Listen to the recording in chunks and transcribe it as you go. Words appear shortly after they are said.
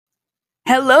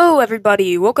Hello,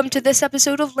 everybody. Welcome to this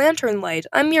episode of Lantern Light.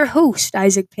 I'm your host,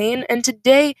 Isaac Payne, and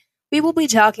today we will be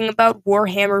talking about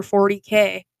Warhammer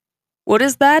 40k. What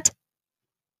is that?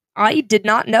 I did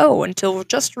not know until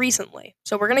just recently,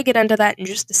 so we're going to get into that in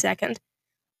just a second.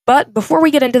 But before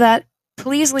we get into that,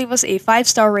 please leave us a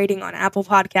 5-star rating on Apple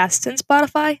Podcasts and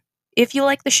Spotify if you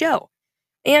like the show.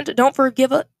 And don't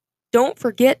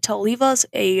forget to leave us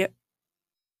a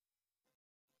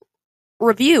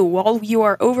review while you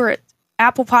are over at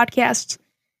Apple Podcasts.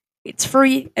 It's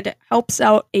free and it helps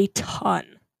out a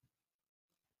ton.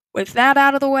 With that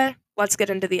out of the way, let's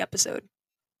get into the episode.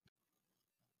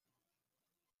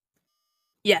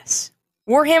 Yes,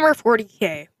 Warhammer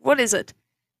 40k. What is it?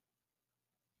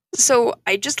 So,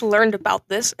 I just learned about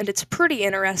this and it's pretty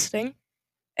interesting.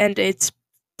 And it's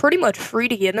pretty much free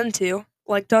to get into,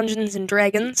 like Dungeons and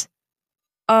Dragons.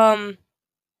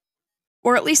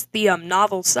 Or at least the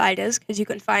novel side is, because you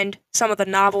can find some of the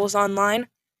novels online.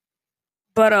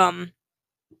 But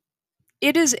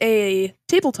it is a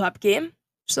tabletop game,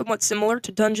 somewhat similar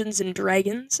to Dungeons and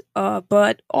Dragons,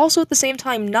 but also at the same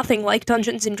time nothing like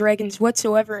Dungeons and Dragons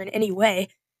whatsoever in any way.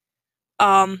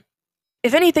 If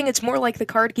anything, it's more like the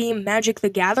card game Magic the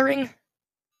Gathering,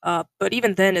 but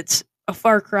even then it's a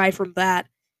far cry from that.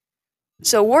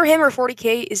 So Warhammer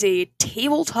 40k is a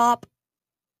tabletop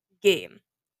game.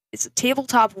 It's a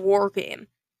tabletop war game.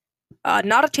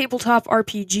 Not a tabletop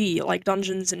RPG like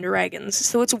Dungeons and Dragons.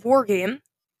 So it's a war game,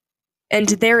 and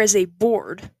there is a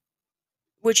board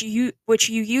which you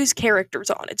use characters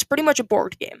on. It's pretty much a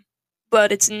board game,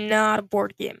 but it's not a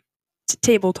board game. It's a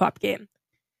tabletop game.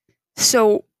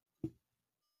 So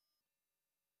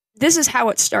this is how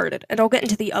it started, and I'll get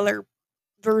into the other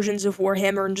versions of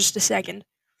Warhammer in just a second.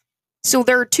 So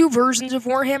there are two versions of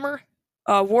Warhammer.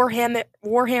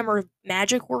 Warhammer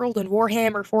Magic World and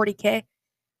Warhammer 40k.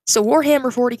 So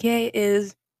Warhammer 40k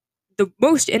is the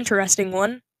most interesting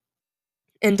one,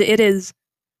 and it is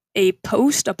a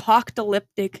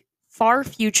post-apocalyptic, far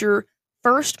future,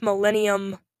 first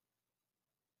millennium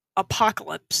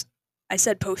apocalypse. I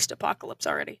said post-apocalypse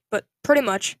already, but pretty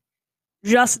much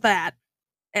just that.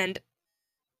 And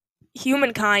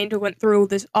humankind went through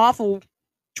this awful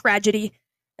tragedy,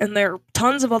 and there are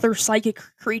tons of other psychic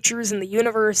creatures in the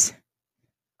universe,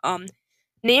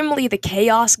 namely the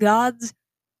Chaos Gods,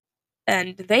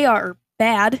 and they are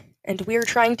bad, and we are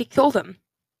trying to kill them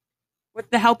with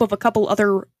the help of a couple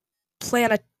other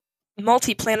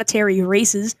multi-planetary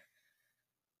races.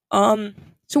 So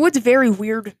it's very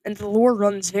weird, and the lore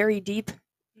runs very deep,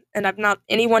 and I'm not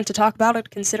anyone to talk about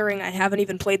it, considering I haven't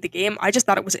even played the game. I just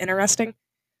thought it was interesting.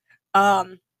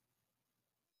 So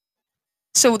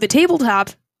the tabletop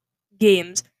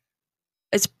games,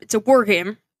 it's a war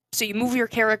game, so you move your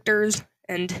characters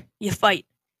and you fight,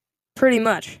 pretty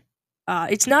much.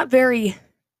 It's not very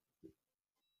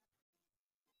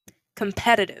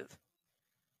competitive.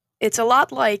 It's a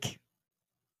lot like,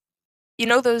 you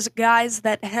know those guys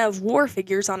that have war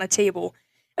figures on a table?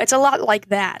 It's a lot like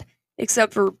that,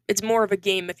 except for it's more of a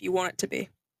game if you want it to be.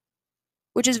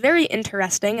 Which is very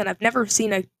interesting, and I've never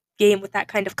seen a game with that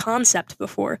kind of concept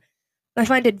before. I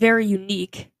find it very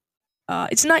unique.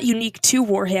 It's not unique to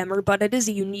Warhammer, but it is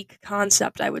a unique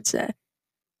concept, I would say.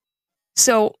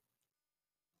 So,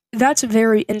 that's a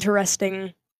very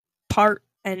interesting part,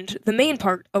 and the main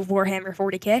part of Warhammer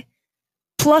 40k.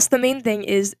 Plus, the main thing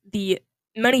is the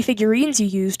many figurines you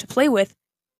use to play with,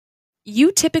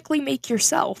 you typically make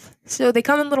yourself. So they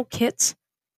come in little kits,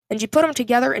 and you put them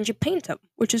together and you paint them,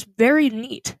 which is very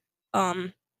neat.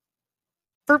 For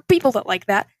people that like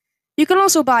that. You can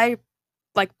also buy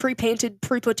like pre-painted,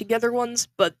 pre-put together ones,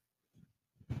 but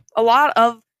a lot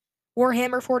of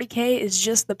Warhammer 40k is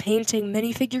just the painting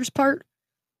minifigures part,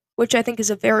 which I think is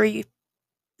a very,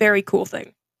 very cool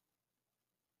thing.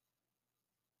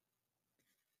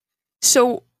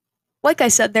 So, like I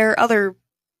said, there are other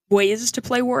ways to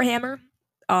play Warhammer,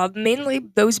 mainly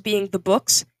those being the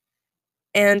books,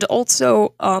 and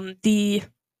also the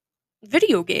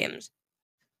video games,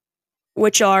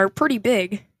 which are pretty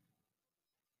big.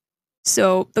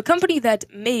 So, the company that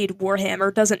made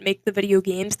Warhammer doesn't make the video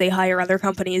games, they hire other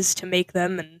companies to make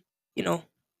them, and,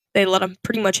 they let them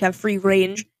pretty much have free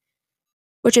range,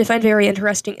 which I find very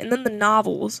interesting. And then the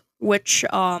novels, which,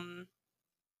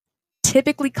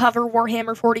 typically cover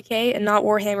Warhammer 40k and not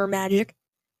Warhammer Magic,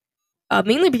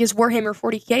 mainly because Warhammer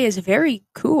 40k is very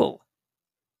cool.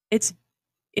 It's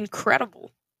incredible.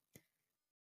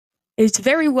 It's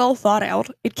very well thought out.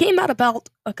 It came out about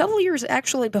a couple years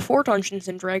actually before Dungeons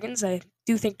and Dragons. I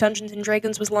do think Dungeons and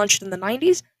Dragons was launched in the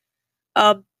 90s.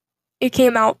 Warhammer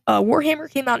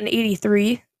came out in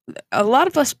 83. A lot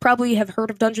of us probably have heard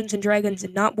of Dungeons and Dragons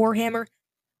and not Warhammer,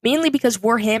 mainly because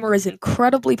WarHammer is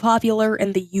incredibly popular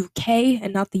in the UK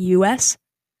and not the US.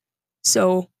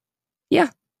 So, yeah,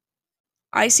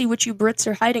 I see what you Brits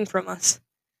are hiding from us.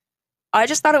 I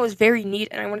just thought it was very neat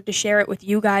and I wanted to share it with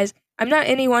you guys. I'm not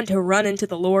anyone to run into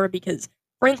the lore because,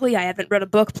 frankly, I haven't read a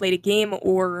book, played a game,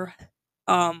 or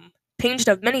painted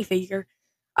a minifigure.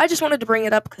 I just wanted to bring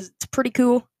it up because it's pretty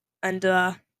cool. And,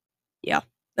 yeah.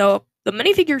 Though the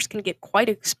minifigures can get quite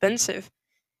expensive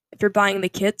if you're buying the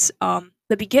kits.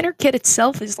 The beginner kit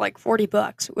itself is like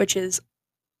 $40, which is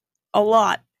a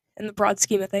lot in the broad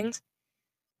scheme of things.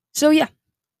 So, yeah,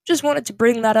 just wanted to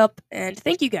bring that up and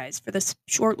thank you guys for this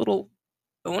short little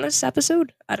bonus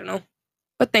episode. I don't know.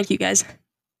 But thank you guys.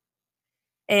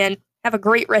 And have a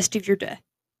great rest of your day.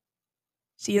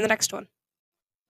 See you in the next one.